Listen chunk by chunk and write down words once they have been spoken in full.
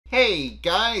Hey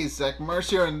guys, Zack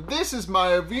here, and this is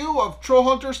my review of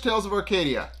Trollhunters Tales of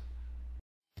Arcadia.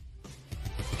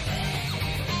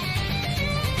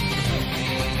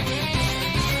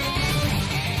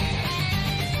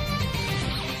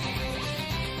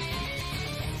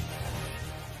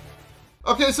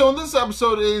 Okay, so in this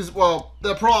episode is, well,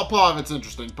 the plot of it's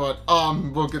interesting, but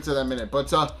we'll get to that in a minute. But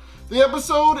the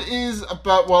episode is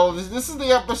about, well, this is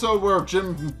the episode where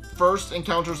Jim first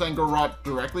encounters Angor Rot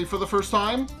directly for the first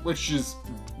time, which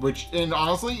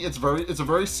honestly, it's a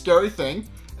very scary thing,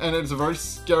 and it's a very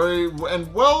scary and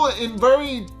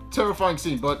very terrifying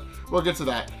scene. But we'll get to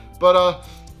that. But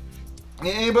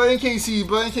in case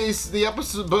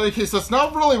that's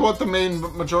not really what the main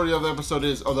majority of the episode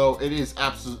is, although it is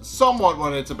somewhat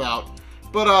what it's about.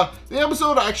 But the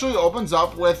episode actually opens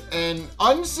up with an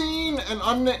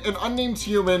unnamed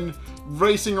human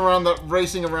racing around the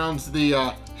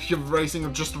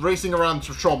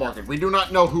Troll Market. We do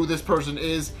not know who this person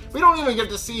is. We don't even get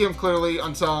to see him clearly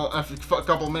until a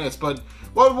couple minutes. But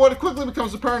what quickly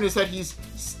becomes apparent is that he's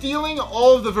stealing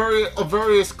all of the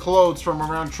various clothes from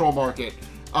around Troll Market.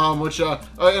 And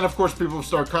of course people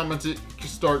start commenting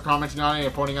on it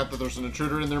and pointing out that there's an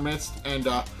intruder in their midst, and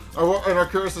are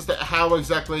curious as to how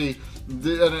exactly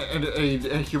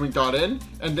a human got in,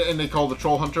 and they call the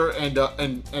Troll Hunter and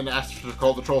asked to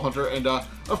call the Troll Hunter, and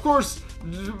of course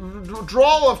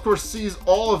Droll of course sees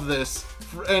all of this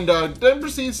and then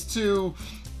proceeds to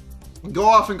go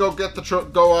off and go get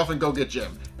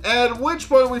Jim. At which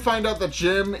point we find out that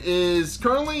Jim is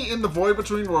currently in the void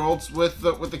between worlds with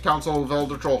the Council of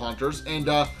Elder Trollhunters, and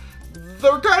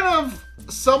they're kind of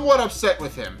somewhat upset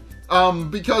with him,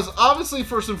 because obviously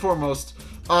first and foremost,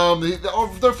 a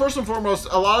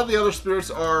lot of the other spirits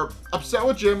are upset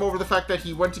with Jim over the fact that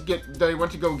he went to go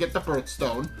get the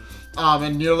Birthstone,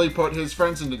 and nearly put his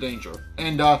friends into danger,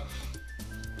 and of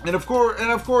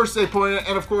course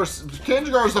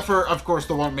Kanjigar is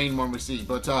the main one we see,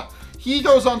 but he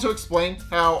goes on to explain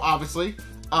how obviously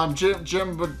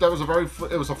Jim it was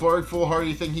a very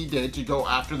foolhardy thing he did to go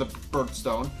after the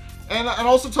Birthstone, and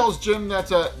also tells Jim that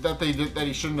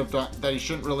he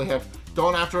shouldn't really have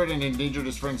gone after it and endangered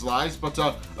his friends' lives. But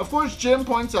of course Jim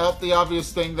points out the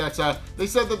obvious thing that they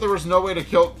said that there was no way to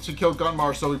kill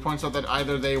Gunmar, so he points out that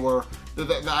either they were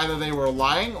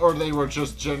lying or they were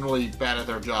just generally bad at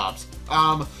their jobs.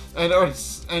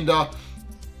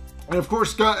 And of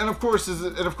course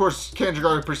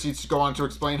Kanjigar proceeds to go on to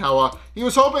explain how he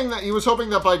was hoping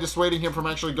that by dissuading him from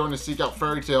actually going to seek out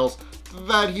fairy tales,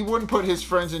 that he wouldn't put his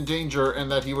friends in danger, and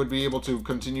that he would be able to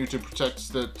continue to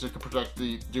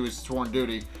do his sworn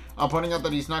duty. Pointing out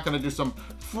that he's not going to do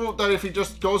that if he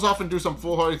just goes off and do some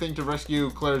foolhardy thing to rescue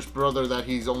Claire's brother, that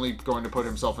he's only going to put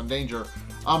himself in danger.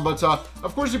 But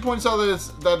of course he points out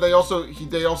that they also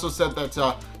said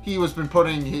that he would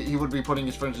be putting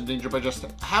his friends in danger by just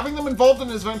having them involved in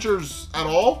his ventures at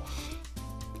all.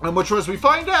 Which was, we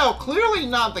find out, clearly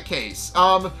not the case.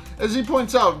 As he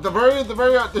points out,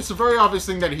 it's a very obvious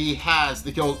thing that he has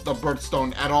the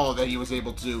Birthstone at all, that he was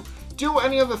able to do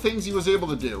any of the things he was able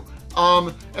to do.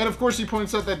 And of course he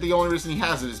points out that the only reason he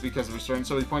has it is because of his friends,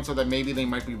 so he points out that maybe they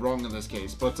might be wrong in this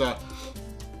case. But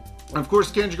of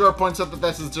course Kanjigar points out that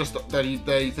this is just that he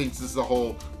thinks this is a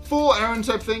whole full errand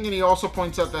type thing, and he also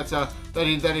points out that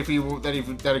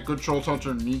a good troll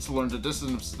hunter needs to learn to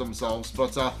distance themselves.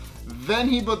 But then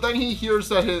he hears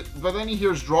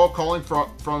Droll calling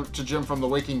to Jim from the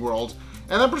waking world,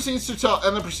 and then proceeds to tell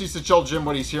Jim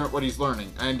what he's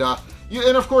learning, and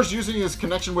of course using his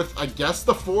connection with, I guess,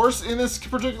 the Force in this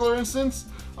particular instance,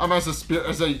 as a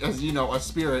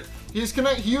spirit, he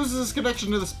uses his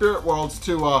connection to the spirit worlds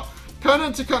to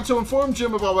to inform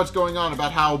Jim about what's going on,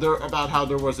 about how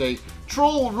there's a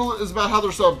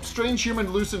strange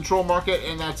human loose in Troll Market,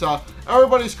 and that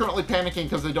everybody's currently panicking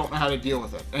because they don't know how to deal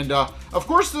with it. And of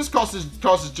course this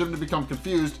causes Jim to become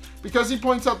confused, because he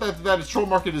points out that his Troll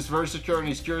Market is very secure, and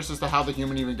he's curious as to how the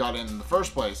human even got in the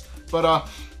first place. But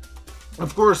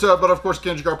of course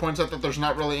Kanjigar points out that there's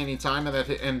not really any time,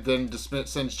 and then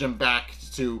sends Jim back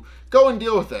to go and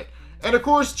deal with it. And of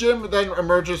course, Jim then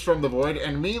emerges from the void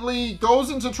and immediately goes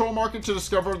into Troll Market to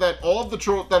discover that all of the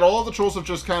trolls have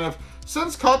just kind of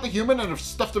since caught the human and have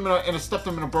stuffed him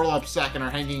in a burlap sack and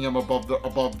are hanging him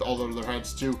above all of their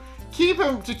heads to keep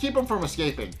him from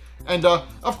escaping. And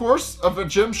of course,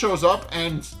 Jim shows up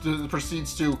and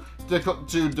proceeds to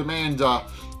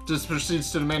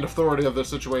demand authority of the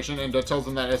situation, and tells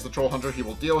them that as the Troll Hunter he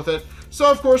will deal with it. So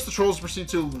of course the trolls proceed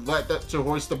to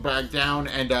hoist the bag down,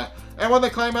 and when they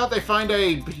climb out, they find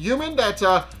a human that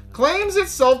claims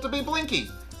itself to be Blinky,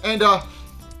 and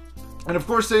And of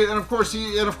course,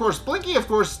 Blinky, of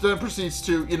course, then proceeds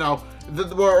to, you know,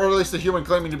 or at least the human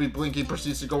claiming to be Blinky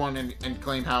proceeds to go on and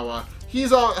claim how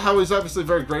he's obviously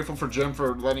very grateful for Jim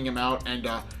for letting him out, and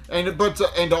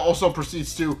also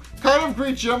proceeds to kind of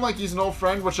greet Jim like he's an old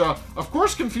friend, which of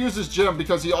course confuses Jim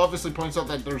because he obviously points out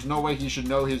that there's no way he should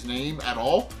know his name at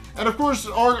all. And of course,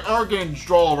 Arg and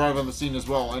Droll arrive on the scene as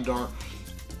well,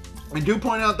 and do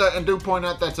point out that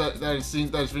it seems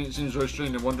very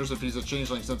strange and wonders if he's a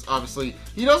changeling, since obviously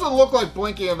he doesn't look like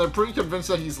Blinky, and they're pretty convinced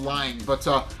that he's lying. But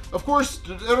of course,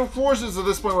 it's at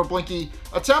this point where Blinky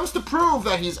attempts to prove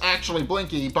that he's actually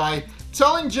Blinky by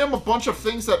telling Jim a bunch of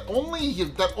things that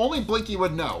only Blinky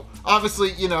would know.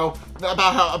 Obviously, you know,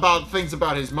 about things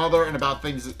about his mother, and about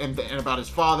things and about his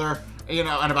father, you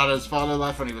know, and about his father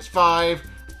left when he was 5,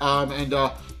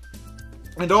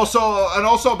 and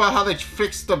also about how they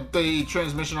fixed the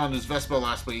transmission on his Vespa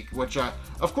last week, which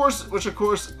of course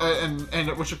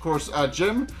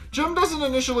Jim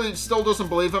still doesn't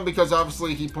believe him, because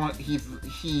obviously he's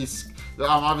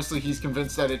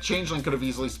convinced that a changeling could have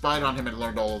easily spied on him and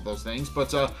learned all of those things.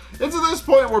 But it's at this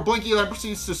point where Blinky then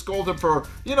proceeds to scold him for,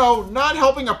 you know, not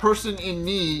helping a person in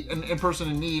need, and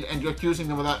accusing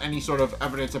them without any sort of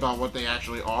evidence about what they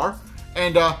actually are.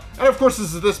 And of course,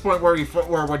 this is this point where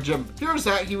when Jim hears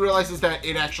that, he realizes that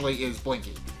it actually is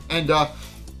Blinky. And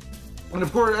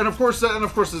of course,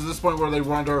 this is this point where they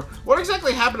wonder what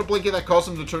exactly happened to Blinky that caused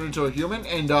him to turn into a human.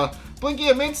 And Blinky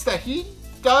admits that he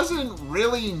doesn't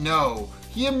really know.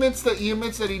 He admits that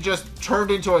he just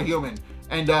turned into a human.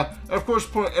 And of course,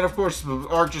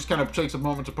 Arg just kind of takes a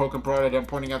moment to poke and prod at him,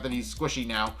 pointing out that he's squishy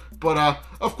now. But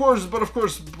of course,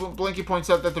 Blinky points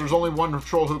out that there's only one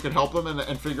troll who can help them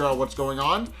and figure out what's going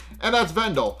on, and that's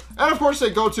Vendel. And of course, they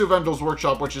go to Vendel's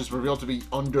workshop, which is revealed to be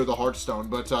under the Heartstone.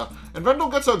 But and Vendel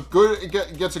gets a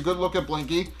good look at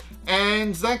Blinky,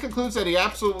 and then concludes that he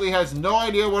absolutely has no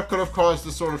idea what could have caused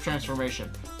this sort of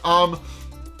transformation. And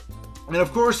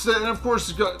of course,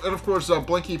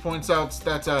 Blinky points out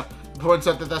that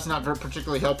that's not very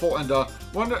particularly helpful, and of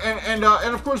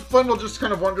course, Vendel just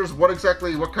kind of wonders what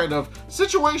kind of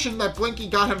situation that Blinky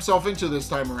got himself into this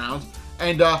time around.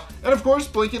 And of course,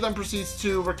 Blinky then proceeds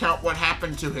to recount what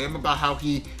happened to him, about how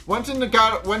he went into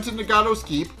Gato's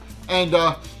Keep, and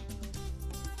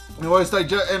was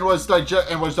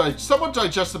somewhat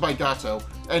digested by Gato,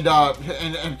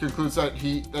 and concludes that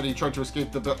he tried to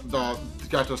escape the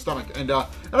Gato's stomach, and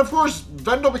of course,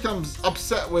 Vendel becomes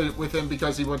upset with him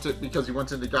because he went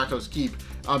into Gato's Keep,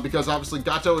 because obviously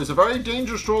Gato is a very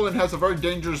dangerous troll and has a very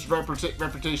dangerous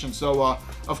reputation. So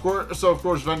of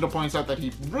course Vendel points out that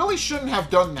he really shouldn't have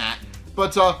done that,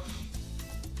 but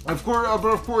of course,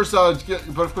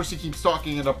 he keeps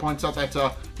talking and points out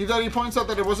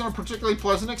that it wasn't a particularly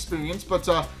pleasant experience. But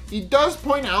he does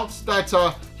point out that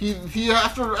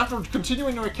after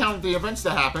continuing to recount the events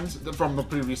that happened from the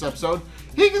previous episode,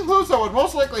 he concludes that what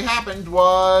most likely happened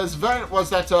was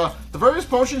that the various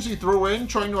potions he threw in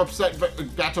trying to upset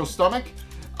Gato's stomach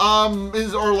are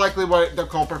likely the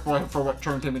culprit for what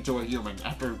turned him into a human,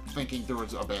 after thinking through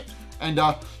it a bit.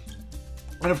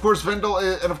 And of course, Vendel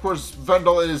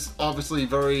is obviously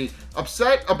very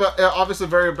upset about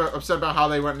how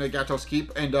they went into Gato's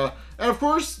Keep, and of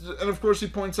course he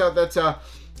points out that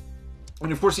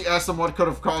and of course he asks them what could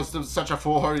have caused such a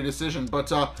foolhardy decision.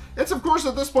 But it's of course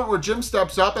at this point where Jim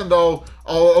steps up, and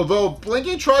although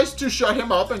Blinky tries to shut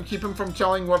him up and keep him from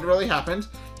telling what really happened,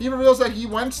 he reveals that he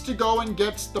wants to go and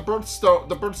get the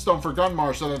birthstone for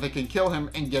Gunmar so that they can kill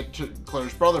him and get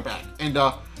Claire's brother back. And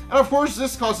of course,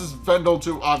 this causes Vendel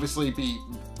to obviously be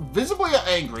visibly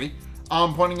angry,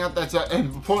 pointing out that,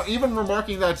 even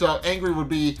remarking that angry would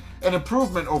be an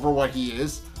improvement over what he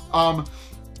is.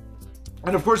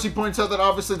 And of course, he points out that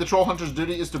obviously the Trollhunters'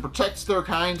 duty is to protect their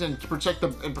kind and protect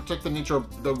the nature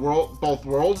of the world, both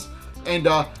worlds. And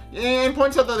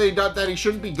points out that he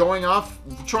shouldn't be going off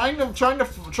trying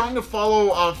to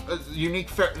follow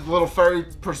unique little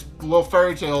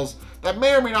fairy tales that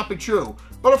may or may not be true.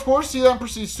 But of course, he then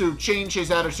proceeds to change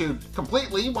his attitude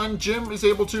completely when Jim is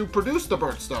able to produce the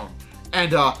birthstone.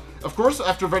 And of course,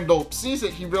 after Vendel sees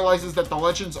it, he realizes that the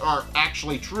legends are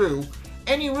actually true,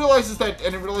 and he realizes that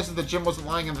Jim wasn't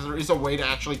lying, and that there is a way to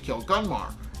actually kill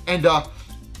Gunmar. And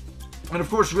of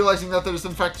course, realizing that there's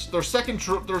in fact they're going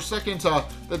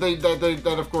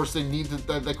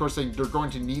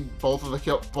to need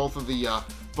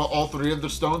all 3 of the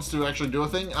stones to actually do a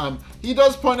thing. He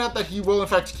does point out that he will in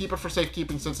fact keep it for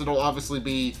safekeeping, since it'll obviously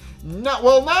be not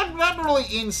really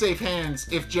in safe hands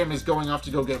if Jim is going off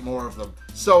to go get more of them.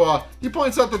 So he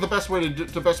points out that the best way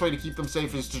to keep them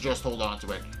safe is to just hold on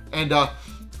to it. And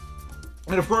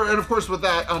And of course, with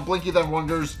that, Blinky then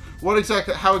wonders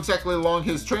how exactly long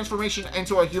his transformation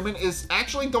into a human is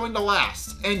actually going to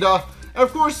last. And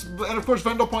of course,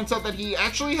 Vendel points out that he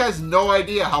actually has no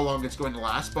idea how long it's going to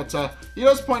last. But he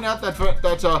does point out that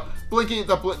Blinky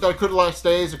that it could last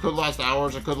days, it could last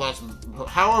hours, it could last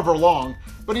however long.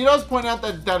 But he does point out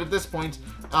that at this point,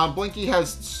 Blinky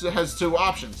has two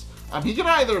options. He can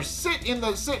either sit in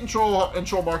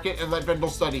Troll Market and let Vendel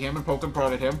study him and poke and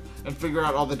prod at him and figure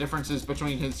out all the differences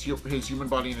between his human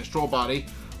body and his troll body,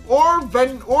 or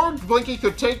Blinky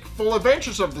could take full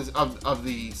advantage of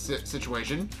the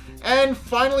situation and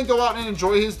finally go out and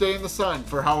enjoy his day in the sun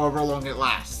for however long it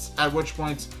lasts. At which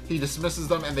point he dismisses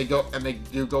them and they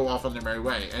do go off on their merry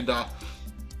way. And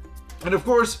of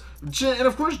course,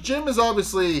 Jim is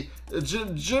obviously.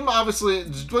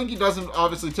 Blinky doesn't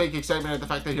obviously take excitement at the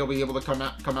fact that he'll be able to come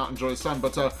out and enjoy the sun,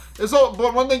 but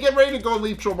when they get ready to go and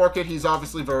leave Troll Market, he's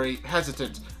obviously very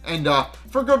hesitant, and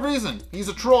for good reason. He's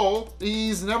a troll.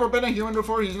 He's never been a human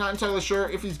before. He's not entirely sure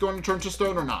if he's going to turn to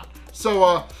stone or not.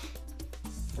 So,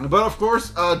 but of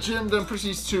course, Jim then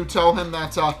proceeds to tell him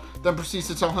that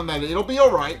it'll be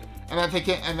all right. And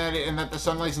that the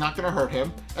sunlight's not going to hurt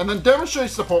him, and then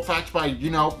demonstrates the fact by,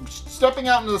 stepping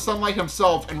out into the sunlight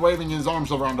himself and waving his arms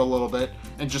around a little bit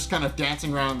and just kind of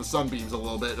dancing around in the sunbeams a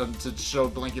little bit to show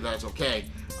Blinky that it's okay.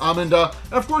 And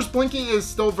of course, Blinky is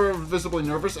still very visibly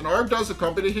nervous, and Arg does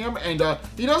accompany him, and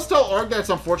he does tell Arg that it's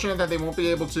unfortunate that they won't be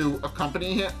able to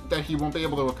accompany him,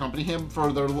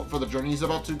 for the journey he's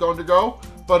about to go undergo,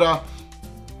 but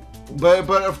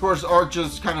of course, Arg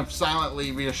just kind of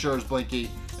silently reassures Blinky.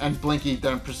 And Blinky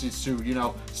then proceeds to,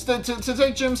 to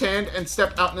take Jim's hand and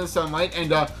step out into the sunlight.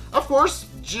 And, of course,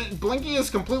 Blinky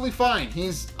is completely fine.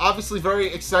 He's obviously very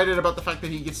excited about the fact that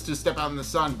he gets to step out in the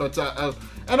sun. But,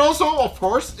 and also, of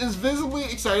course, is visibly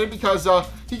excited because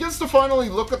he gets to finally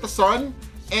look at the sun.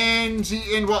 And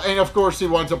of course, he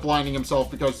winds up blinding himself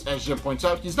because, as Jim points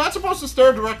out, he's not supposed to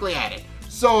stare directly at it.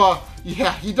 So,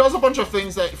 yeah, he does a bunch of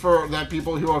things that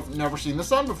people who have never seen the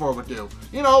sun before would do.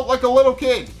 Like a little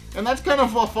kid. And that's kind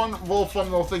of a fun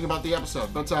little thing about the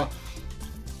episode. But,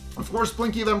 of course,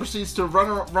 Blinky then proceeds to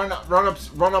run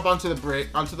up onto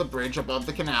the bridge above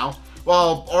the canal,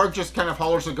 while Arg just kind of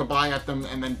hollers a goodbye at them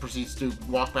and then proceeds to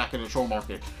walk back into Troll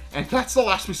Market. And that's the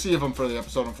last we see of him for the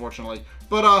episode, unfortunately.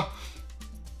 But,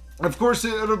 of course,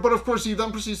 he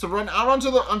then proceeds to run out onto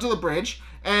the bridge,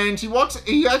 and he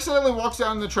accidentally walks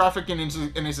down in the traffic in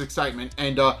his excitement,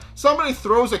 and somebody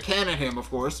throws a can at him, of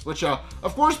course, which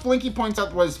of course Blinky points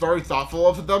out was very thoughtful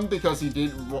of them because he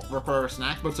did require a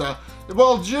snack, but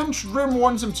Jim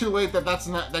warns him too late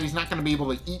that he's not going to be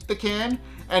able to eat the can,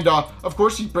 and of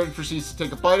course he proceeds to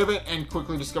take a bite of it and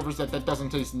quickly discovers that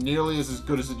doesn't taste nearly as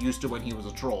good as it used to when he was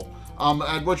a troll.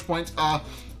 At which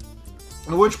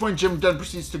point Jim then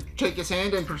proceeds to take his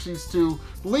hand and proceeds to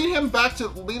lead him back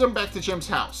to Jim's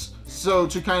house. So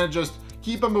to kind of just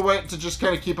keep him away, to just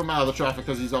kind of keep him out of the traffic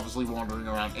because he's obviously wandering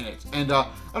around in it. And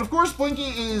of course Blinky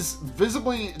is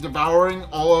visibly devouring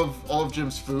all of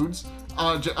Jim's foods,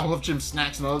 all of Jim's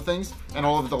snacks and other things, and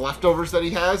all of the leftovers that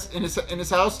he has in his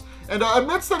house. And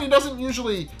admits that he doesn't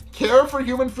usually care for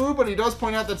human food, but he does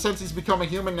point out that since he's become a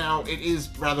human now, it is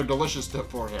rather delicious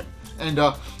for him. And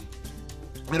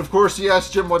of course, he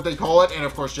asks Jim what they call it, and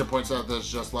of course Jim points out that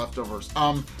it's just leftovers.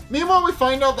 Meanwhile, we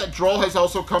find out that Droll has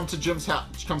also come to Jim's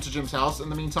house in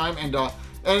the meantime, and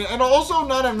also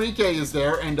not Enrique is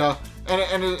there, and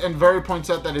Very points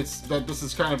out that this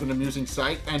is kind of an amusing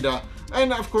sight, and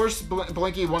of course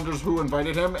Blinky wonders who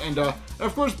invited him, and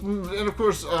of course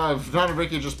Don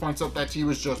Enrique just points out that he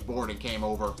was just bored and came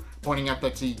over, pointing out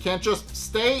that he can't just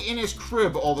stay in his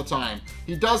crib all the time.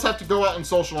 He does have to go out and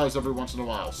socialize every once in a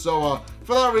while. So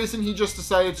for that reason, he just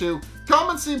decided to come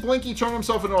and see Blinky turn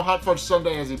himself into a hot fudge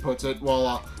sundae, as he puts it,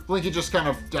 while Blinky just kind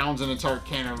of downs an entire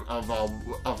can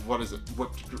of what is it,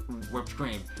 whipped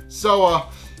cream. So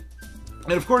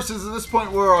and of course, this is this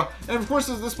point where,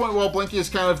 while Blinky is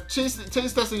kind of taste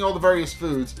testing all the various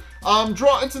foods,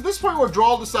 it's at this point where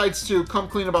Droll decides to come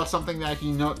clean about something that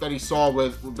he saw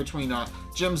between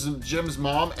Jim's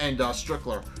mom and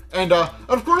Strickler, and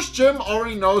of course Jim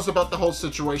already knows about the whole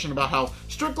situation about how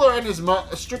Strickler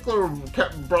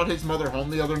brought his mother home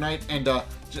the other night, and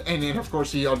then of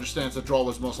course he understands that Droll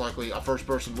was most likely a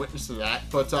first-person witness to that,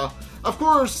 but of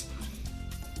course,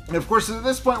 at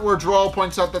this point where Droll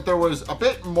points out that there was a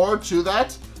bit more to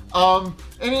that, and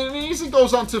he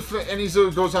goes on to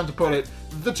put it,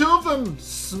 the two of them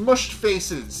smushed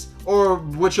faces,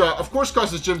 which of course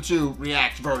causes Jim to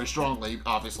react very strongly,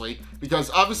 obviously, because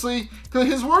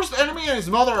his worst enemy and his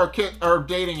mother are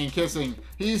dating and kissing.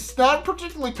 He's not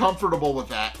particularly comfortable with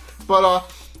that,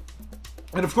 but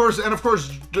And of course,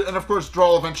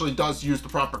 Droll eventually does use the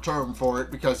proper term for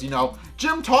it because, you know,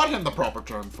 Jim taught him the proper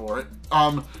term for it.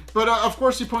 But of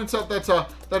course, he points out that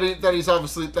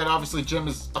obviously Jim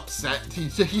is upset.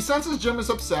 He senses Jim is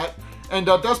upset, and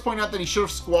does point out that he should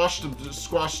have squashed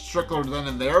Strickler then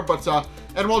and there. But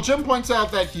and while Jim points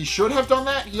out that he should have done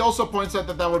that, he also points out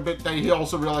that he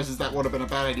also realizes that would have been a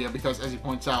bad idea because, as he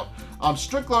points out,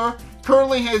 Strickler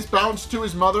currently has bounced to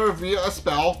his mother via a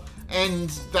spell. And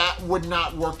that would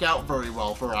not work out very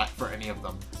well for any of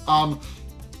them. And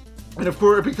of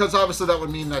course, because obviously that would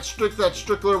mean that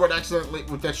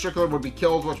Strickler would be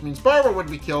killed, which means Barbara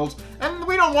would be killed, and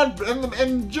we don't want,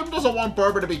 and Jim doesn't want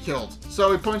Barbara to be killed.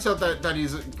 So he points out that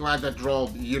he's glad that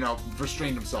Droll, you know,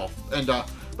 restrained himself. And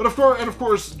but of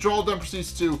course, Droll then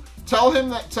proceeds to tell him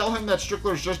that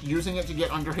Strickler's just using it to get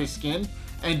under his skin,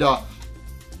 and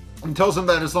tells him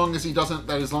that as long as he doesn't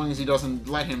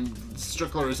let him,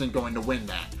 Strickler isn't going to win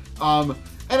that.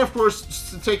 And of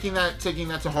course, taking that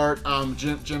to heart,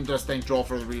 Jim does thank Droll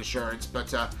for the reassurance.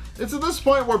 But it's at this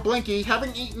point where Blinky,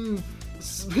 having eaten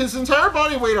his entire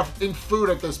body weight in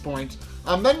food at this point,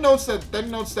 then notes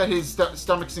that his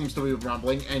stomach seems to be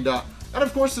rumbling, and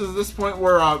of course, it's at this point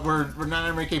where Nana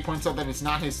Enrique points out that it's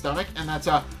not his stomach, and that's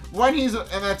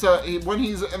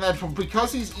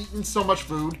because he's eaten so much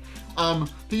food,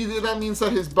 that means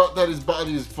that his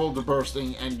body is full to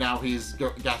bursting, and now he has to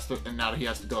go to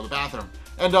the bathroom.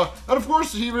 And of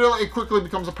course, it quickly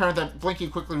becomes apparent that Blinky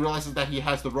quickly realizes that he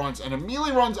has the runs, and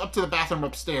immediately runs up to the bathroom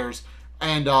upstairs,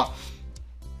 and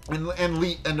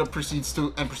proceeds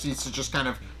to just kind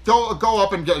of go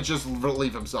up and just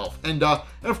relieve himself. And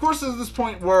of course, at this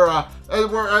point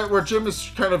where Jim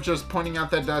is kind of just pointing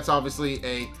out that that's obviously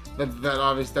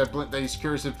that he's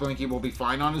curious if Blinky will be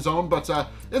fine on his own. But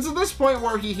it's at this point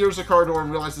where he hears a car door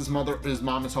and realizes his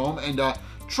mom is home, and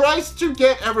tries to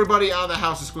get everybody out of the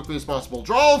house as quickly as possible.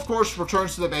 Droll, of course,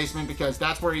 returns to the basement because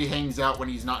that's where he hangs out when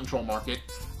he's not in Troll Market.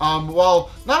 While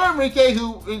Nana Enrique,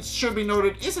 who it should be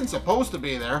noted isn't supposed to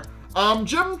be there,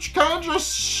 Jim kind of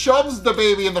just shoves the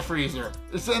baby in the freezer.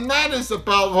 And that is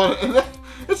about what...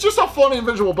 It's just a funny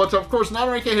visual, but of course, Nana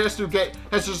Enrique has to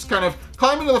just kind of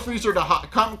climb into the freezer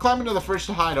climb into the fridge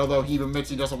to hide, although he admits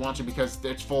he doesn't want to because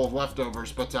it's full of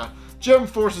leftovers. But Jim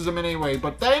forces him in anyway,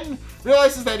 but then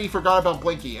realizes that he forgot about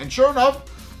Blinky. And sure enough,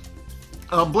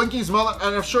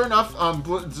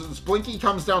 Blinky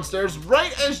comes downstairs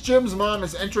right as Jim's mom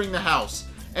is entering the house.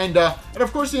 And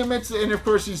of course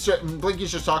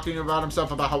Blinky's just talking about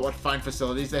himself about what fine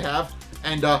facilities they have.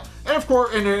 And of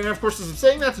course, is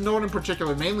saying that to no one in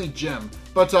particular, mainly Jim.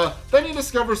 But then he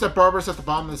discovers that Barbara's at the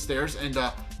bottom of the stairs, and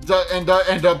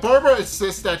Barbara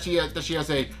insists that she has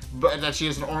an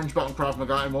orange belt in Krav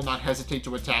Maga and will not hesitate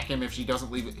to attack him if he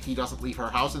doesn't leave her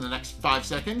house in the next 5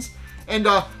 seconds. And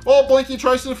while Blinky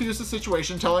tries to defuse the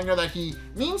situation, telling her that he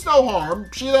means no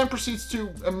harm, she then proceeds to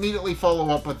immediately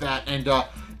follow up with that, and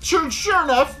sure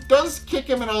enough, does kick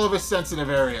him in all of his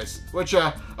sensitive areas, which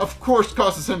of course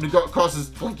causes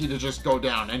Blinky to just go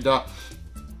down. And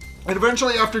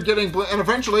eventually after Jim,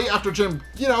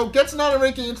 you know, gets Nana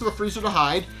Enrique into the freezer to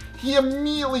hide, he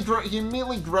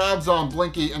immediately grabs on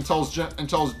Blinky and tells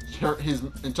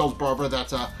Barbara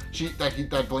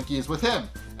that Blinky is with him.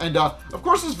 And of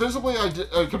course, is visibly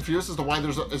confused as to why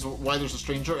there's a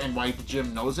stranger and why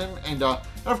Jim knows him. And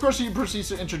of course, he proceeds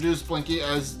to introduce Blinky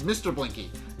as Mr. Blinky.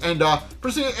 And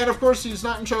of course, he's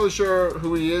not entirely sure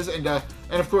who he is. And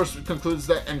of course, concludes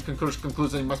that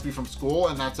he must be from school,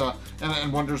 and that's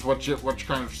and wonders what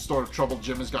kind of sort of trouble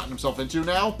Jim has gotten himself into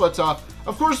now. But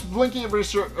of course, Blinky,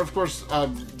 it's at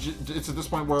this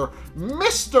point where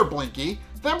Mr. Blinky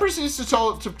then proceeds to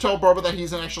tell Barbara that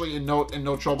he's actually in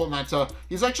no trouble, and that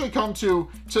he's actually come to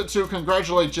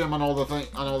congratulate Jim on all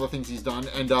the things he's done.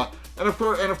 And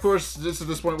of course, this is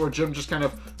this point where Jim just kind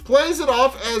of plays it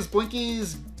off as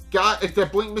Mr.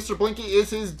 Blinky is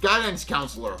his guidance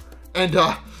counselor. And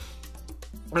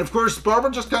of course,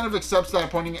 Barbara just kind of accepts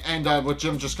that, with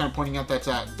Jim just kind of pointing out that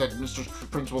Mr.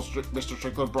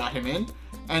 Strickler brought him in.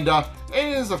 And it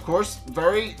is, of course,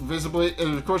 very visibly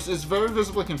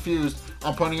confused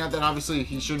on pointing out that obviously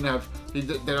he shouldn't have.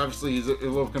 That obviously he's a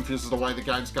little confused as to why the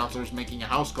guidance counselor is making a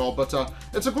house call. But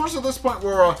it's of course at this point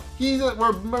where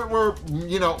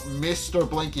Mr.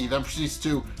 Blinky then proceeds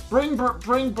to bring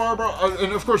Barbara,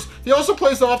 and of course he also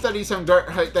plays off that he's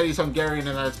Hungarian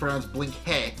and that it's pronounced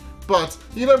Blink-hey. But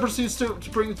he then proceeds to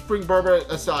bring Barbara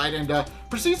aside and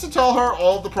proceeds to tell her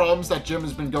all of the problems that Jim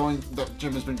has been going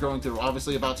through.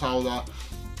 Obviously about how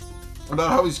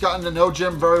he's gotten to know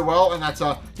Jim very well, and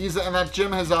that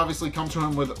Jim has obviously come to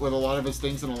him with a lot of his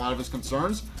things and a lot of his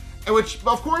concerns, and which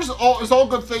of course is all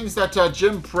good things that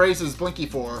Jim praises Blinky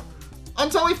for.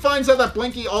 until he finds out that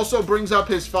Blinky also brings up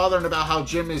his father and about how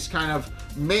Jim is kind of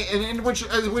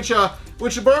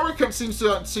which Barbara seems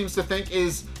to think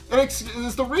is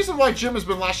the reason why Jim has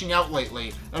been lashing out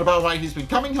lately, and about why he's been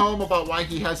coming home, about why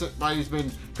he's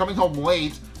been coming home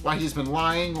late, why he's been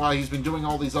lying, why he's been doing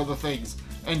all these other things.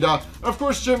 And of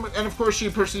course she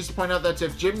proceeds to point out that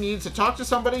if Jim needs to talk to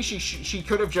somebody, she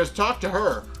could have just talked to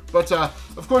her. But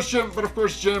of course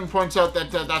Jim points out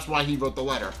that that's why he wrote the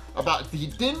letter. He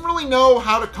didn't really know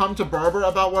how to come to Barbara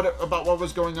about what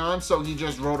was going on, so he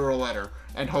just wrote her a letter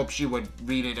and hoped she would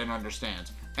read it and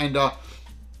understand. And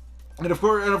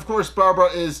of course Barbara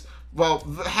is, well,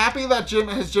 happy that Jim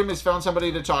has found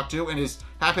somebody to talk to, and is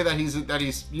happy that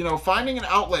he's you know, finding an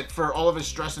outlet for all of his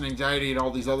stress and anxiety and all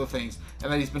these other things,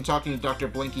 and that he's been talking to Dr.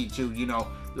 Blinky, to, you know,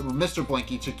 Mr.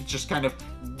 Blinky, to just kind of,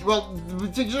 well,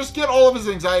 to just get all of his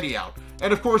anxiety out.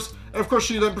 And of course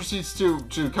she then proceeds to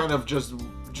kind of just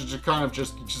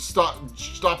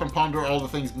stop and ponder all the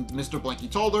things Mr. Blinky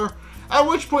told her. At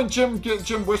which point Jim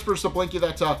whispers to Blinky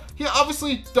that he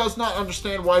obviously does not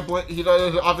understand why he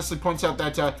obviously points out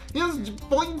that Jim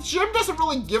doesn't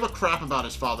really give a crap about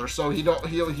his father, so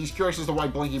he's curious as to why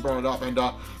Blinky brought it up, and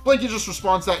Blinky just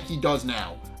responds that he does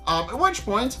now. At which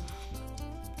point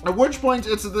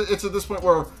it's at this point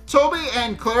where Toby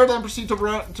and Claire then proceed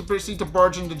to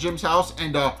barge into Jim's house,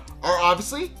 and are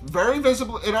obviously very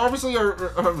visible, and obviously are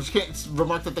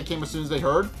remarked that they came as soon as they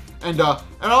heard, and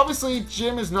obviously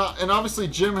they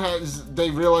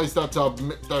realize that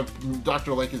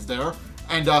Dr. Lake is there,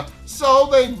 and so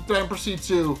they then proceed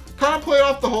to kind of play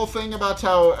off the whole thing about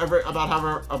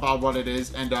what it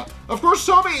is, and of course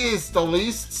Toby is the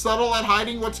least subtle at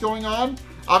hiding what's going on.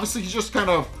 Obviously he just kind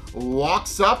of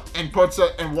walks up and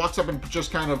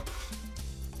just kind of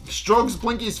strokes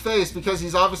Blinky's face, because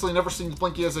he's obviously never seen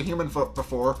Blinky as a human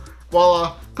before.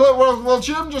 While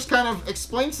Jim just kind of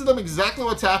explains to them exactly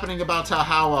what's happening about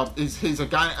how he's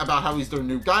their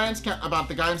new guidance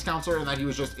counselor, and that he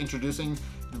was just introducing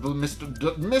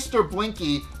Mr.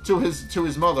 Blinky to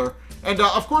his mother. And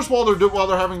of course, while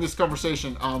they're having this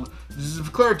conversation,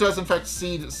 Claire does in fact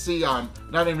see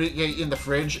not Enrique in the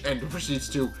fridge, and proceeds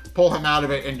to pull him out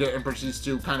of it, and proceeds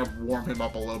to kind of warm him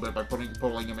up a little bit by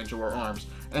pulling him into her arms.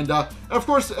 And of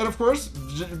course,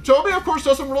 Toby of course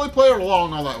doesn't really play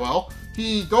along all that well.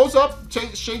 He goes up,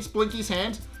 shakes Blinky's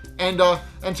hand, and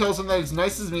tells him that it's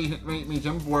nice to meet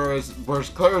him. Whereas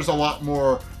Claire is a lot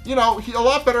more, you know, a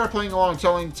lot better at playing along,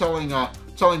 telling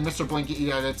Mr. Blinky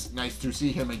that it's nice to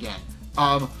see him again.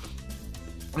 And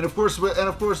of course,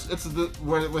 it's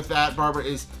with that, Barbara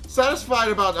is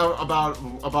satisfied about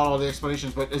all the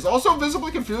explanations, but is also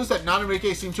visibly confused that Not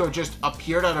Enrique seems to have just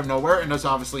appeared out of nowhere, and is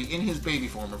obviously in his baby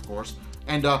form, of course.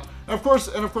 And of course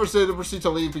they proceed to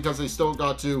leave, because they still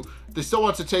kind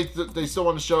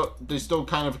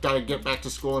of got to get back to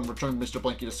school and return Mr.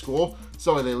 Blinky to school.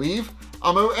 So they leave.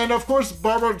 And of course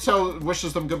Barbara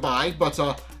wishes them goodbye, but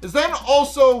is then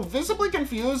also visibly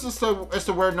confused as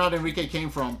to where Not Enrique came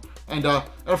from. And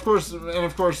of course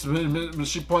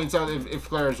she points out if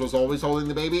Claire was always holding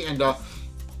the baby, and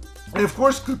of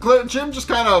course Jim just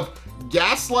kind of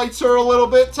gaslights her a little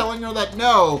bit, telling her that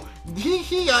no,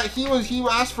 he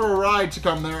asked for a ride to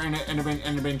come there, and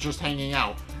had been just hanging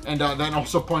out. And then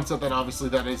also points out that obviously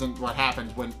that isn't what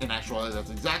happened, when in actuality that's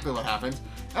exactly what happened.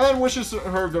 And then wishes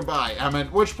her goodbye.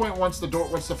 At which point, once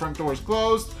the front door is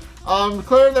closed,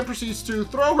 Claire then proceeds to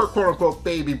throw her quote-unquote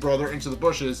baby brother into the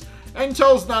bushes, and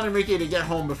tells Not Enrique to get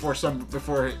home before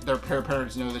their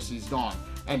parents notice he's gone.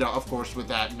 And of course, with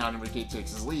that, Not Enrique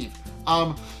takes his leave.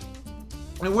 At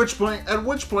which point they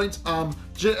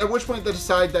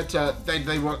decide that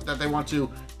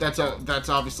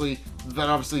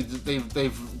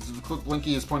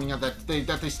Blinky is pointing out that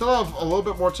they still have a little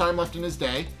bit more time left in his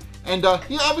day. And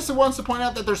he obviously wants to point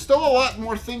out that there's still a lot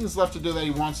more things left to do that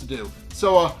he wants to do.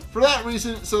 So for that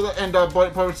reason,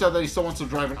 points out that he still wants to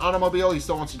drive an automobile, he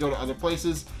still wants to go to other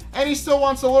places, and he still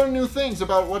wants to learn new things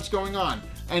about what's going on.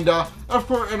 And of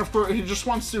course, he just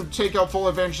wants to take out full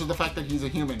advantage of the fact that he's a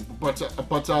human. But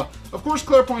of course,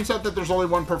 Claire points out that there's only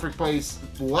one perfect place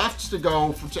left to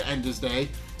go to end his day,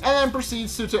 and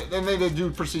then they do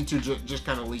proceed to just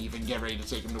kind of leave and get ready to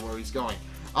take him to where he's going.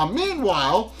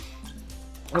 Meanwhile.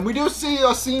 And we do see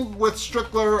a scene with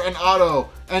Strickler and Otto,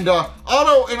 and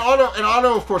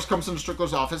Otto of course comes into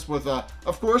Strickler's office with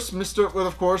of course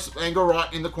Angor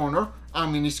Rot in the corner. I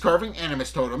mean, he's carving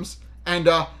animus totems, and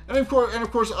of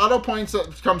course Otto comes to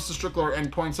Strickler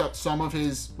and points out some of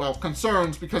his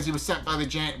concerns, because he was sent by the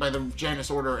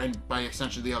Janus Order and by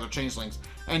extension the other changelings,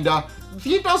 and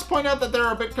he does point out that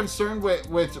they're a bit concerned with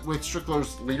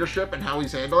Strickler's leadership and how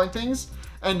he's handling things,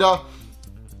 and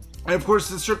And of course,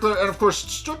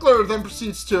 Strickler then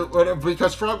proceeds to,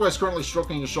 because Frogwa is currently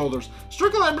stroking his shoulders,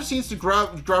 Strickler then proceeds to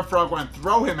grab Frogwa and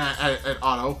throw him at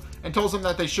Otto, and tells him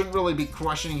that they shouldn't really be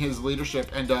questioning his leadership,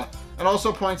 and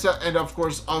also points out, but of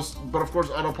course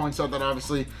Otto points out that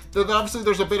obviously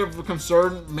there's a bit of a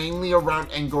concern mainly around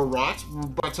Angor Rot,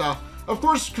 but of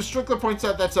course Strickler points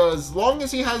out that as long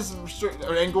as he has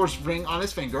Angor's ring on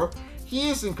his finger, he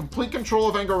is in complete control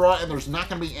of Angor Rot, and there's not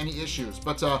going to be any issues,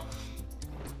 but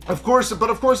of course,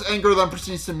 Angor then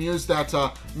proceeds to muse that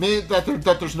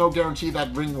that there's no guarantee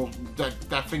that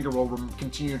that finger will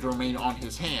continue to remain on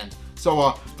his hand.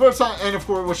 So, and of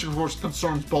course, which of course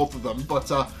concerns both of them. But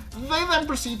they then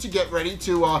proceed to get ready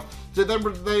to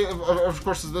of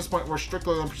course, at this point where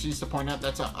Strickler then proceeds to point out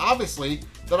that obviously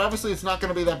it's not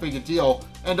going to be that big a deal,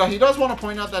 and he does want to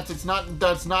point out that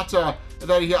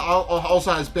that he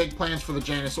also has big plans for the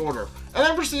Janus Order, and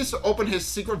then proceeds to open his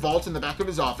secret vault in the back of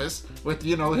his office with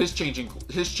his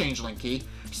changeling key.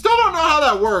 Still don't know how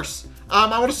that works.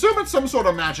 I would assume it's some sort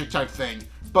of magic type thing,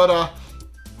 but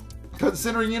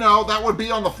considering, that would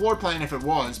be on the floor plan if it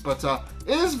was, but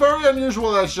it is very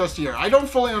unusual that it's just here. I don't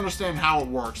fully understand how it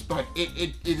works, but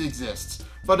it exists.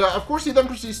 But of course, he then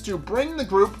proceeds to bring the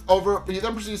group over. He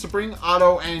then proceeds to bring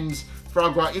Otto and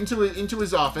Frogwa into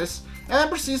his office, and then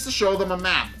proceeds to show them a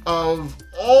map of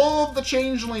all of the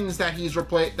changelings that he's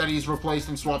replaced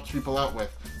and swapped people out with,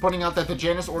 pointing out that the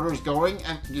Janus Order is growing,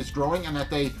 and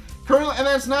that they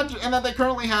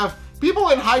currently have people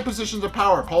in high positions of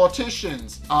power,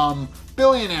 politicians,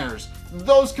 billionaires,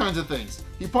 those kinds of things.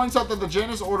 He points out that the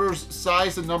Janus Order's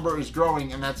size and number is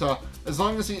growing, and that as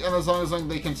long as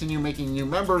they continue making new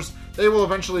members, they will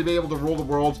eventually be able to rule the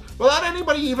world without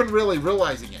anybody even really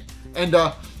realizing it.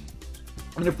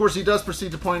 And of course, he does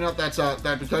proceed to point out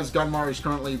that because Gunmar is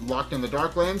currently locked in the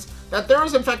Darklands, that there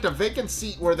is in fact a vacant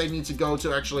seat where they need to go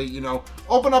to actually,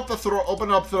 open up their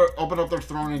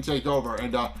throne and take over.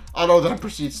 And Otto then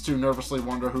proceeds to nervously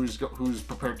wonder who's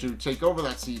prepared to take over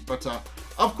that seat. But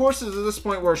of course, it's at this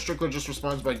point where Strickler just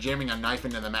responds by jamming a knife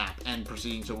into the map and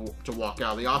proceeding to walk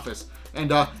out of the office.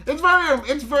 And it's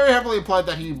very heavily implied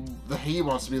that he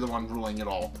wants to be the one ruling it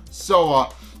all. So,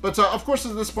 but of course,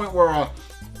 at this point where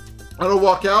Strickler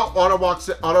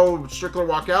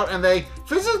walk out, and they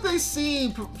physically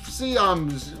see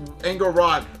Angor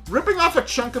Rot ripping off a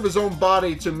chunk of his own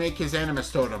body to make his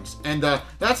animus totems, and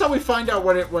that's how we find out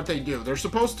what they do. They're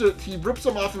supposed to. He rips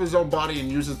them off of his own body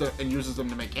and uses them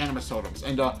to make animus totems,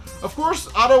 and of course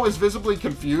Otto is visibly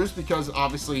confused because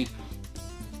obviously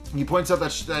he points out that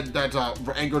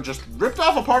Angor just ripped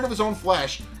off a part of his own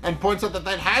flesh, and points out that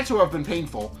had to have been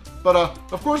painful. But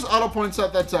of course, Otto points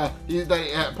out that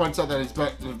Angor points out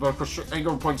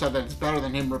that it's better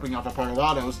than him ripping off a part of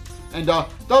Otto's, and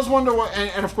does wonder what.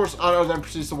 And of course, Otto then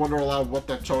proceeds to wonder aloud what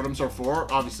the totems are for.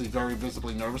 Obviously, very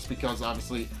visibly nervous because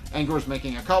obviously Angor is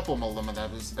making a couple of them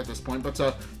at this point. But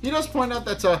he does point out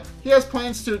that he has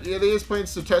plans to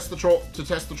test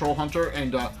the troll hunter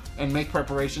and make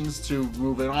preparations to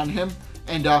move in on him.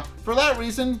 And for that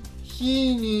reason,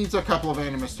 he needs a couple of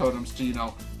animus totems to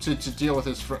deal with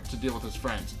his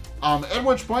friends. At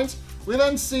which point we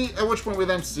then see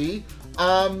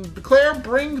Claire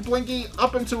bring Blinky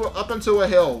up into a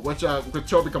hill, which with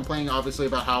Toby complaining obviously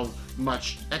about how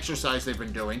much exercise they've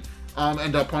been doing,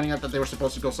 and pointing out that they were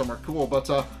supposed to go somewhere cool. But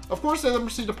of course, they then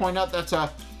proceed to point out that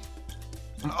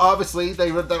obviously this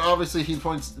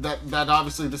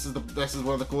is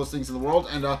one of the coolest things in the world,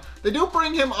 and they do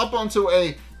bring him up onto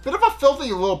a bit of a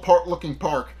filthy little looking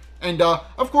park. And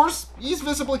of course, he's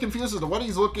visibly confused as to what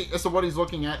he's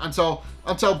looking at until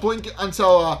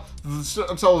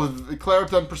Claire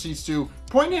then proceeds to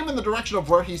point him in the direction of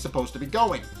where he's supposed to be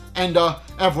going, and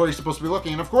of where he's supposed to be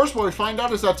looking. And of course, what we find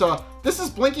out is that this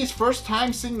is Blinky's first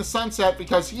time seeing the sunset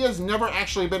because he has never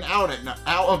actually been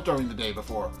out during the day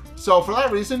before. So for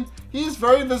that reason, he is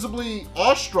very visibly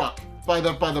awestruck by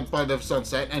the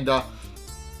sunset, and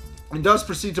does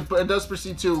proceed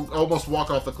to almost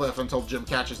walk off the cliff until Jim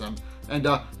catches him, and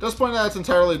does point out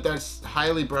that's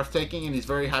highly breathtaking, and he's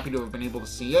very happy to have been able to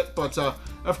see it. But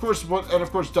of course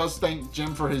does thank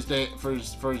Jim for his day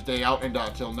out, and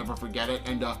he'll never forget it.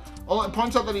 And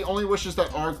points out that he only wishes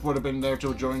that Ark would have been there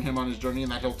to join him on his journey,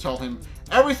 and that he'll tell him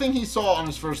everything he saw on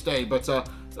his first day. But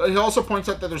he also points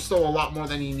out that there's still a lot more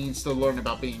than he needs to learn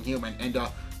about being human. And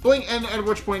at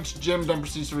which point Jim then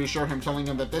proceeds to reassure him, telling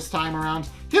him that this time around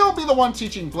he'll be the one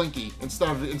teaching Blinky instead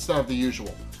of the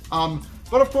usual.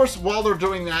 But of course, while they're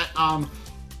doing that,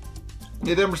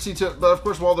 They then proceed to, but of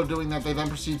course, while they're doing that, they then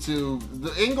proceed to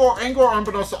Angor,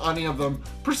 unbeknownst to any of them,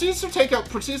 proceeds to take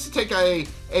a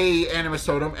animus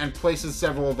totem and places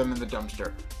several of them in the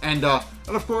dumpster. And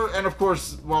of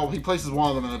course, well, he places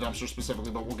one of them in the dumpster specifically,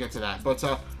 but we'll get to that. But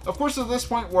of course, at this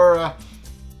point, where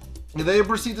they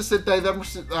proceed to sit. They then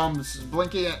proceed,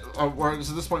 Blinky, where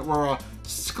it's at this point where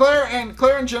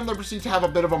Claire and Jim they proceed to have a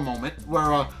bit of a moment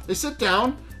where they sit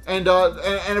down. And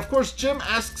of course, Jim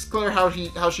asks Claire how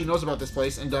she knows about this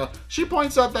place, and she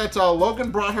points out that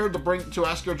Logan brought her to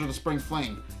ask her to the spring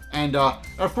fling, and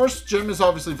of course, Jim is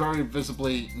obviously very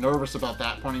visibly nervous about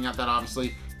that, pointing out that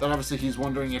obviously he's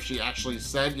wondering if she actually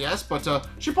said yes, but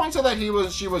she points out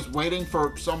that she was waiting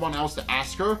for someone else to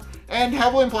ask her, and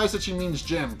heavily implies that she means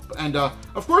Jim, and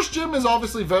of course, Jim is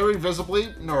obviously very visibly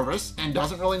nervous and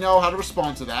doesn't really know how to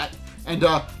respond to that. And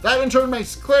that in turn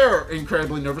makes Claire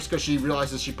incredibly nervous because she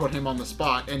realizes she put him on the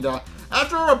spot. And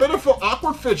after a bit of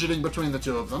awkward fidgeting between the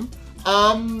two of them,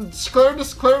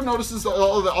 Claire notices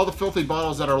all the filthy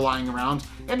bottles that are lying around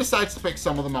and decides to pick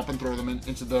some of them up and throw them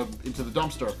into the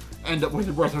dumpster and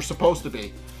where they're supposed to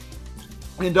be.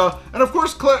 And of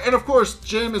course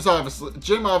Jim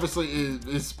obviously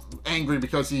is angry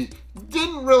because he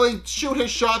didn't really shoot his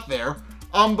shot there.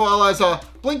 While as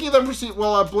Blinky then proceed,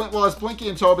 as Blinky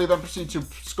and Toby then proceed to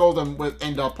scold him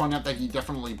and point out that he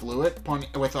definitely blew it.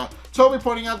 Toby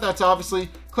pointing out that obviously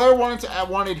Claire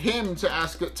wanted him to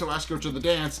ask her to the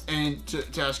dance and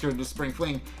to ask her to spring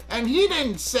fling, and he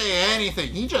didn't say anything.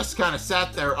 He just kind of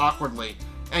sat there awkwardly.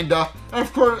 And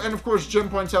of course, Jim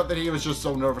points out that he was just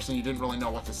so nervous and he didn't really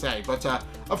know what to say. But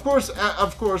of course,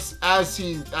 as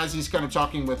he's kind of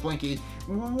talking with Blinky,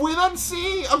 we then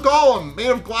see a golem made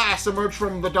of glass emerge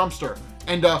from the dumpster.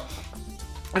 And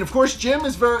of course, Jim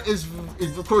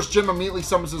Jim immediately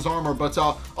summons his armor, but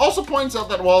also points out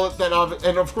that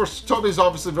and of course, Toby's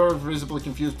obviously very visibly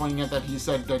confused, pointing out that he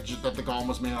said that the golem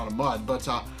was made out of mud. But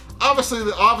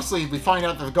obviously, we find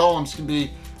out that the golems can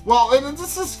be. Well, and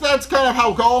that's kind of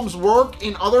how golems work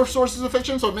in other sources of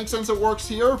fiction, so it makes sense it works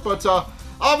here, but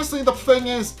obviously the thing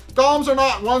is, golems are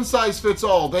not one size fits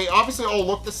all. They obviously all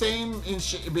look the same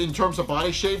in terms of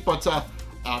body shape, but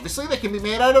obviously they can be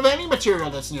made out of any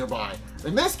material that's nearby.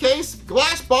 In this case,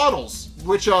 glass bottles,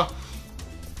 which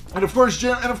and of course,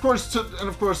 it's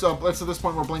at this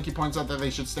point where Blinky points out that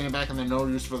they should stand back and they're no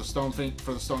use for the stone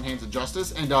hands of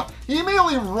justice, and he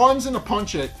immediately runs in to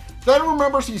punch it. Then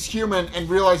remembers he's human and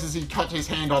realizes he cut his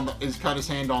hand on the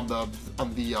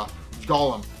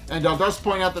golem, and does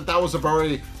point out that was a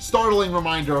very startling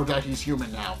reminder that he's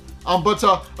human now. But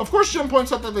of course, Jim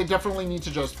points out that they definitely need to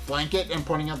just flank it, and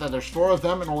pointing out that there's 4 of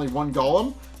them and only 1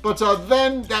 golem. But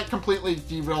then that completely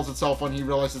derails itself when he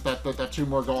realizes that 2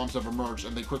 more golems have emerged,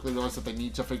 and they quickly realize that they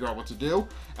need to figure out what to do.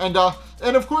 And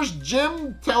of course,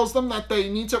 Jim tells them that they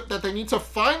need to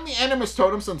find the animus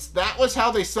totem, since that was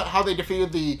how they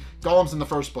defeated the golems in the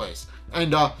first place.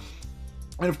 And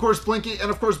of course, Blinky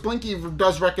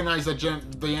does recognize that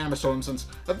the animus totem, since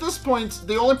at this point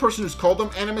the only person who's called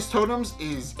them animus totems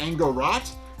is Angor Rot.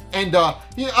 And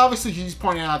he's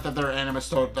pointing out that they're they're animus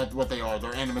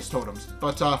totems.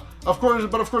 But of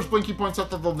course, Blinky points out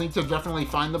that they'll need to definitely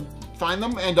find them.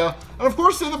 And of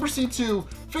course, they then proceed to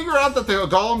figure out that the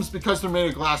golems, because they're made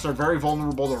of glass, are very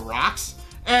vulnerable to rocks,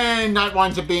 and that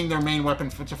winds up being their main weapon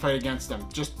to fight against them.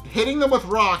 Just hitting them with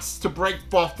rocks to break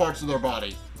off parts of their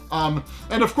body. And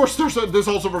of course, this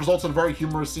also results in a very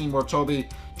humorous scene where Toby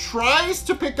tries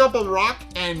to pick up a rock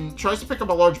and tries to pick up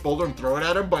a large boulder and throw it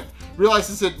at him, but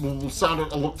realizes it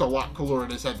looked a lot cooler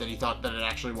in his head than he thought that it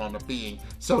actually wound up being.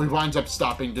 So he winds up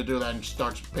stopping to do that and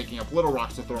starts picking up little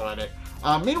rocks to throw at it.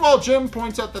 Meanwhile, Jim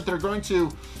points out that they're going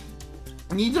to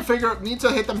need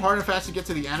to hit them hard and fast to get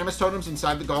to the animus totems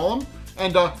inside the golem.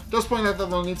 And does point out that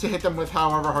they'll need to hit them with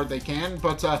however hard they can.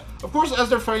 But of course, as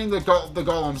they're fighting the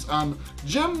golems,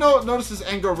 Jim notices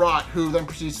Angor Rot, who then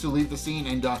proceeds to leave the scene.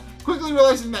 And quickly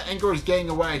realizing that Angor is getting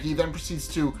away, he then proceeds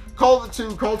to call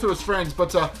to his friends.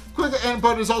 But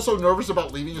but is also nervous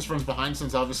about leaving his friends behind,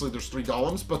 since obviously there's 3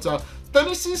 golems. But then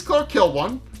he sees Claire kill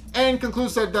one and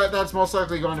concludes that that's most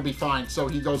likely going to be fine. So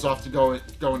he goes off to go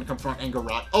and confront Angor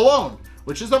Rot alone,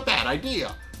 which is a bad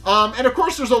idea. And of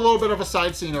course, there's a little bit of a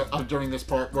side scene during this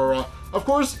part where, of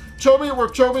course, Toby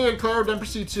and Claire then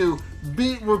proceed to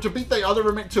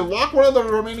lock one of the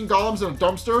remaining golems in a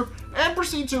dumpster and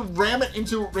proceed to ram it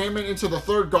into the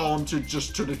 3rd golem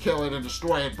to kill it and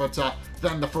destroy it. But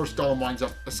then the first golem winds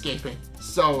up escaping,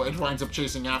 so it winds up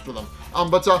chasing after them.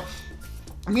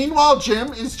 Meanwhile,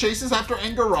 Jim chases after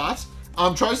Angor Rot,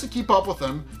 tries to keep up with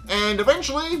him, and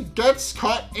eventually gets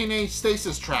caught in a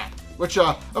stasis trap. Which,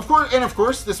 of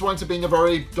course, this winds up being a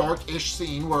very dark-ish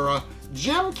scene where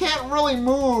Jim can't really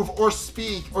move or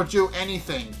speak or do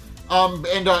anything.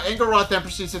 Angor Rot then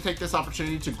proceeds to take this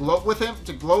opportunity to gloat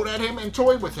at him, and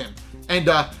toy with him. And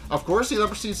of course, he then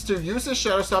proceeds to use his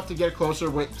shadow stuff to get closer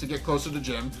to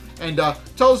Jim, and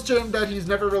tells Jim that he's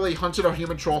never really hunted a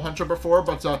human troll hunter before,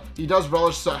 but he does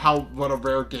relish what a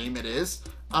rare game it is.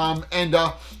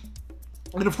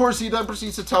 And of course, he then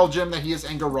proceeds to tell Jim that he is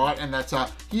Angor Rot, and that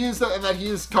he has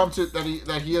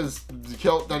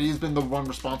been the one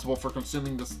responsible for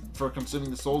consuming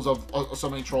the souls of so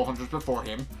many troll hunters before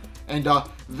him, and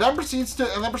then proceeds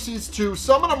to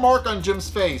summon a mark on Jim's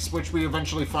face, which we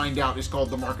eventually find out is called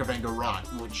the Mark of Angor Rot,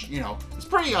 which, you know, is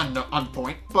pretty on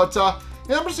point. But he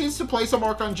then proceeds to place a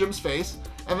mark on Jim's face,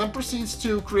 and then proceeds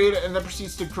to create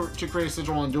a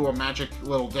sigil and do a magic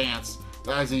little dance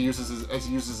as he uses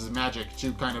his magic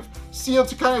to kind of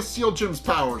seal Jim's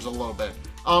powers a little bit.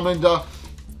 And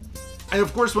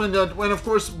of course,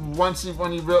 once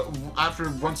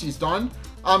he's done,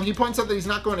 he points out that he's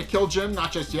not going to kill Jim,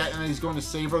 not just yet, and that he's going to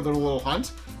savor their little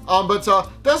hunt. But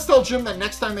does tell Jim that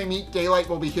next time they meet, daylight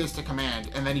will be his to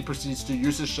command, and then he proceeds to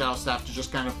use his shadow staff to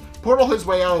just kind of portal his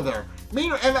way out of there.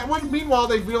 Meanwhile,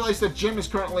 they realize that Jim is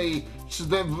currently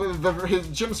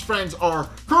Jim's friends are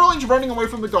currently running away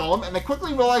from the golem, and they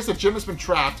quickly realize that Jim has been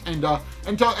trapped. And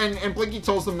Blinky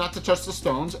tells them not to touch the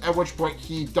stones. At which point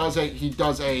he does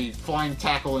a flying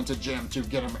tackle into Jim to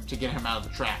get him out of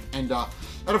the trap. And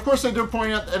of course they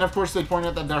point out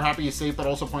that they're happy he's safe, but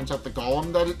also points out the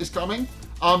golem that is coming.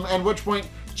 At which point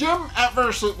Jim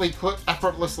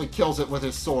effortlessly kills it with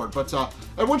his sword. But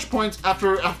at which point,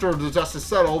 after the dust is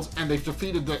settled and they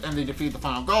defeat the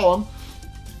final golem,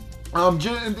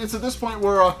 it's at this point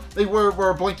where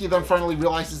Blinky then finally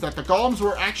realizes that the golems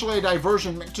were actually a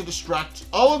diversion meant to distract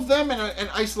all of them and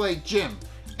isolate Jim.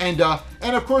 And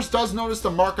of course does notice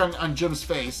the mark on Jim's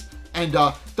face, and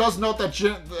does note that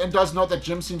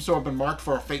Jim seems to have been marked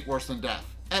for a fate worse than death.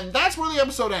 And that's where the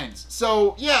episode ends.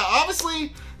 So yeah,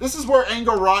 obviously this is where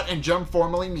Angor Rot and Jim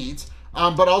formally meet.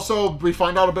 But also we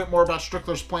find out a bit more about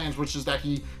Strickler's plans, which is that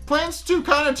he plans to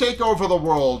kind of take over the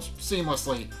world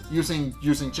seamlessly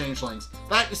using changelings.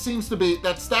 That's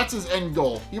his end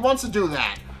goal. He wants to do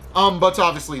that. But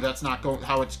obviously that's not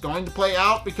how it's going to play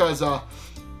out, because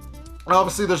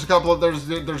obviously there's going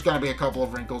to be a couple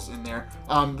of wrinkles in there.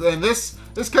 And this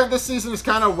season is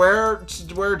kind of where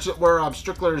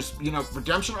Strickler's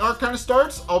redemption arc kind of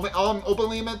starts. I'll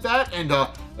openly admit that, and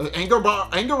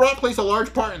Angor Rot plays a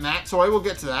large part in that, so I will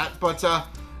get to that. But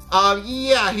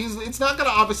yeah, it's not going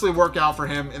to obviously work out for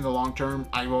him in the long term.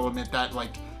 I will admit that.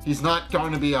 Like, he's not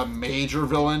going to be a major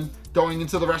villain going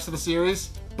into the rest of the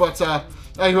series. But I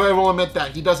will admit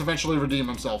that he does eventually redeem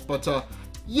himself. But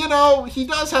you know, he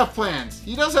does have plans.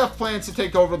 He does have plans to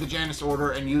take over the Janus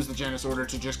Order and use the Janus Order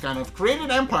to just kind of create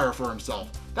an empire for himself.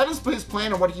 That is his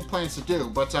plan and what he plans to do.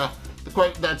 But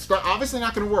that's obviously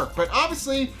not going to work. But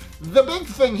obviously, the big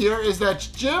thing here is that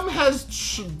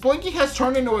Blinky has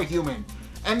turned into a human.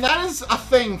 And that is a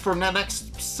thing for the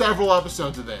next several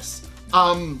episodes of this.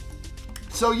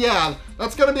 So yeah,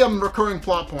 that's going to be a recurring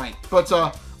plot point. But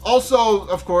also,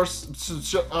 of course,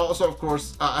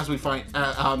 as we find,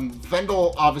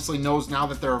 Vendel obviously knows now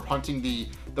that they're hunting the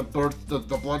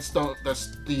bloodstone,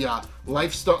 the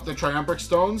life stone, the triumvirate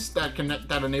stones that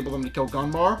enable them to kill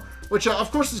Gunmar, which of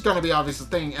course is going to be obvious a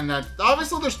thing, and that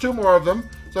obviously there's 2 more of them,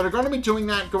 so they're going to be doing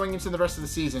that going into the rest of the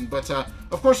season. But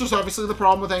of course, there's obviously the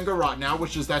problem with Angor Rot now,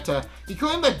 which is that he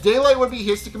claimed that daylight would be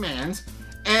his to command,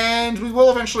 and we will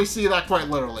eventually see that quite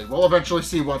literally. We'll eventually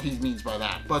see what he means by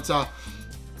that. But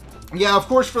yeah, of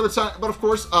course, for the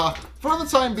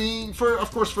time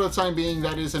being,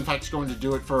 that is in fact going to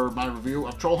do it for my review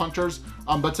of Trollhunters.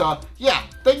 But yeah,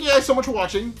 thank you guys so much for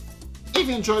watching. If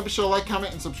you enjoyed, be sure to like,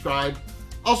 comment, and subscribe.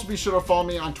 Also, be sure to follow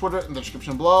me on Twitter in the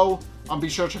description below. Be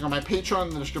sure to check out my Patreon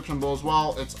in the description below as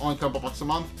well. It's only a couple bucks a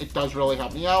month. It does really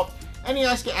help me out. And you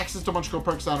guys get access to a bunch of cool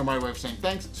perks down on my way of saying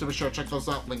thanks, so be sure to check those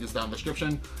out. Link is down in the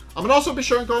description. And also be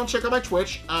sure to go and check out my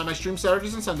Twitch. I stream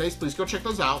Saturdays and Sundays. Please go check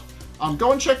those out.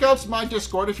 Go and check out my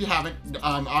Discord if you haven't.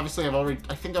 Obviously, I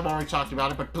think I've already talked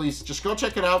about it, but please just go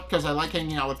check it out, because I like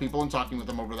hanging out with people and talking with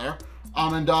them over there.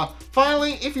 And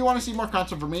finally, if you want to see more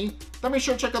content from me, then be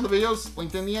sure to check out the videos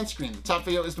linked in the end screen. The top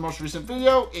video is the most recent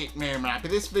video. It may or may not be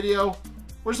this video.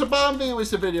 Whereas the bottom video is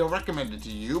the video recommended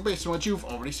to you based on what you've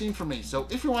already seen from me. So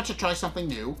if you want to try something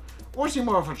new, or see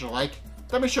more of what you like,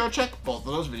 then be sure to check both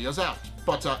of those videos out.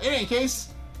 But in any case,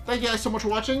 thank you guys so much for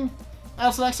watching.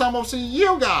 Until next time, we'll see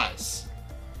you guys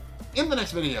in the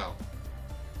next video.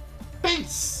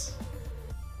 Peace!